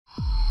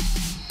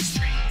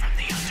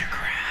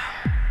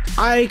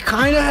I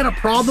kind of had a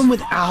problem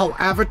with how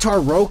Avatar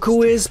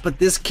Roku is, but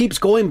this keeps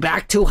going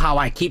back to how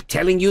I keep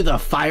telling you the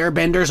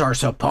firebenders are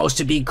supposed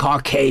to be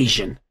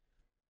Caucasian.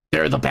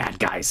 They're the bad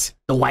guys,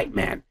 the white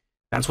man.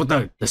 That's what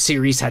the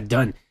series had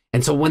done.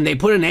 And so when they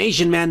put an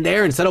Asian man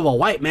there instead of a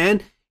white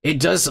man, it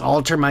does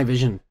alter my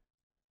vision.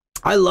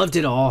 I loved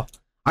it all.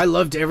 I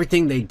loved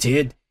everything they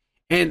did.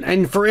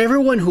 And for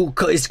everyone who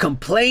is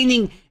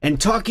complaining and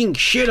talking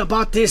shit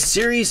about this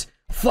series,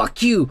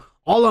 fuck you.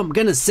 All I'm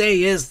gonna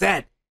say is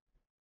that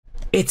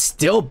it's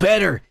still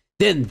better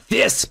than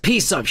this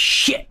piece of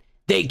shit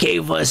they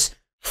gave us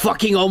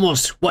fucking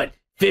almost, what,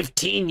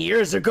 15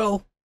 years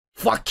ago?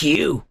 Fuck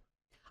you.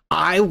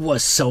 I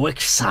was so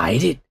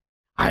excited.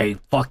 I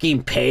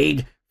fucking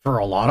paid for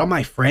a lot of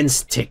my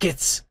friends'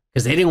 tickets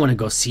because they didn't want to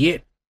go see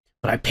it.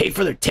 But I paid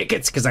for their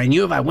tickets because I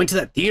knew if I went to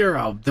that theater,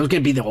 there was going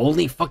to be the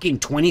only fucking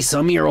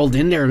 20-some-year-old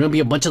in there. There was going to be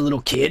a bunch of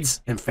little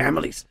kids and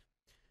families.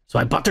 So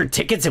I bought their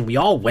tickets and we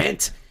all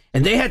went.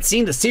 And they had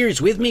seen the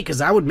series with me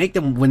because I would make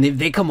them, when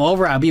they come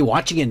over, I'll be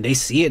watching it and they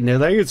see it and they're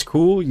like, it's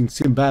cool. You can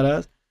see them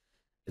badass.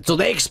 So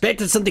they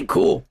expected something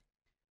cool.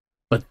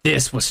 But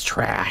this was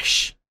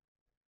trash.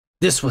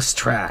 This was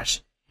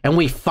trash. And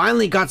we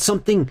finally got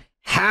something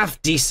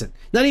half decent.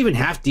 Not even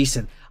half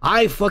decent.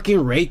 I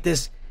fucking rate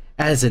this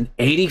as an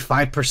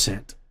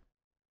 85%.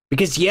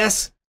 Because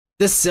yes,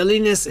 the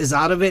silliness is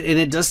out of it and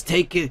it does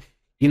take it,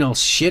 you know,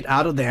 shit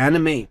out of the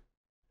anime.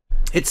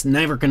 It's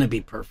never going to be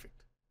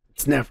perfect.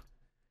 It's never.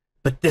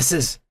 But this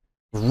is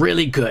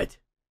really good.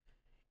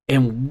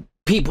 And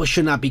people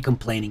should not be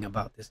complaining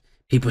about this.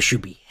 People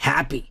should be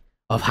happy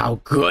of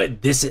how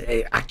good this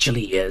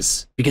actually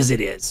is. Because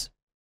it is.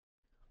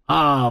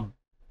 I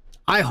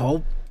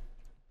hope,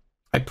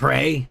 I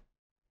pray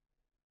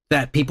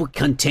that people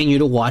continue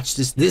to watch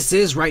this. This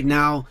is right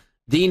now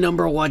the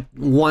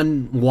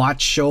 #1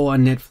 watch show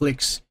on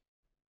Netflix,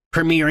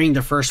 premiering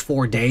the first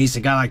 4 days.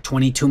 It got like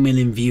 22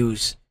 million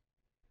views.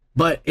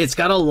 But it's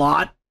got a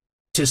lot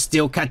to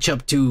still catch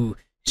up to.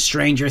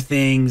 Stranger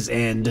Things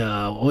and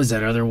what was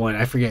that other one?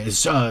 I forget.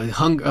 It's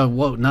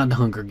well, not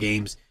Hunger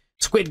Games.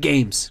 Squid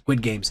Games.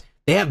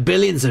 They have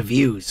billions of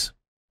views.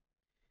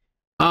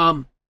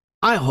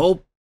 I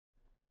hope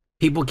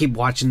people keep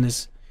watching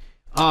this.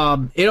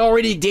 It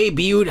already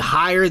debuted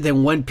higher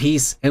than One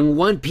Piece, and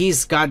One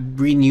Piece got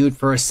renewed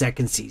for a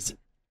second season.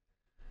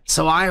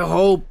 So I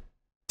hope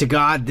to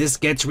God this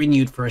gets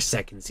renewed for a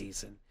second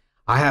season.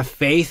 I have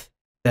faith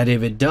that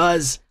if it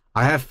does,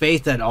 I have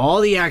faith that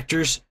all the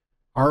actors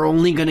are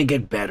only going to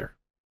get better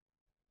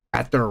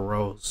at their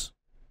roles.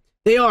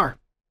 They are.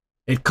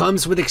 It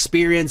comes with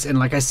experience, and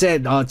like I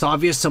said, it's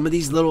obvious some of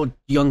these little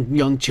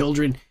young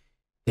children,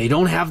 they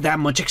don't have that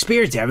much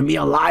experience. They haven't been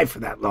alive for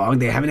that long.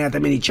 They haven't had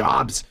that many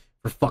jobs.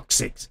 For fuck's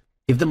sakes,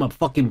 give them a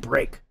fucking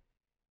break.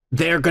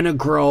 They're gonna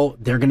grow.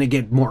 They're gonna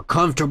get more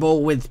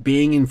comfortable with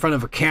being in front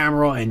of a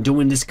camera and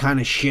doing this kind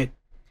of shit.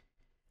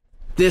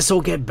 This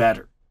will get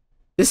better.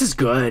 This is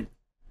good.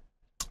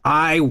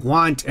 I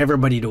want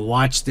everybody to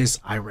watch this.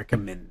 I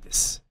recommend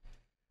this.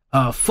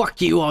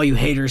 Fuck you, all you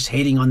haters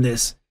hating on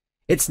this.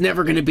 It's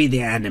never gonna be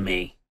the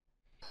anime.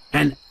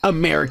 And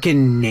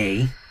American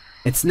nay.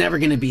 It's never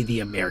gonna be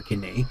the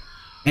American nay.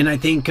 And I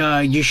think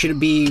you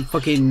should be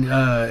fucking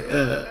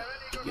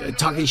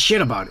talking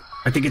shit about it.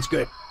 I think it's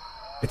good.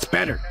 It's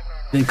better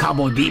than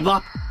Cowboy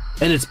Bebop,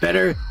 and it's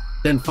better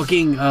than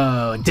fucking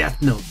Death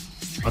Note.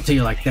 I'll tell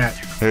you like that.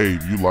 Hey,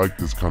 if you like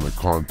this kind of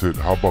content,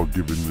 how about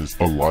giving this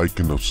a like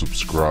and a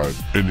subscribe?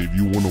 And if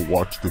you want to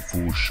watch the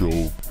full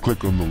show,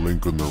 click on the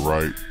link on the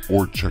right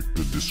or check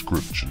the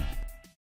description.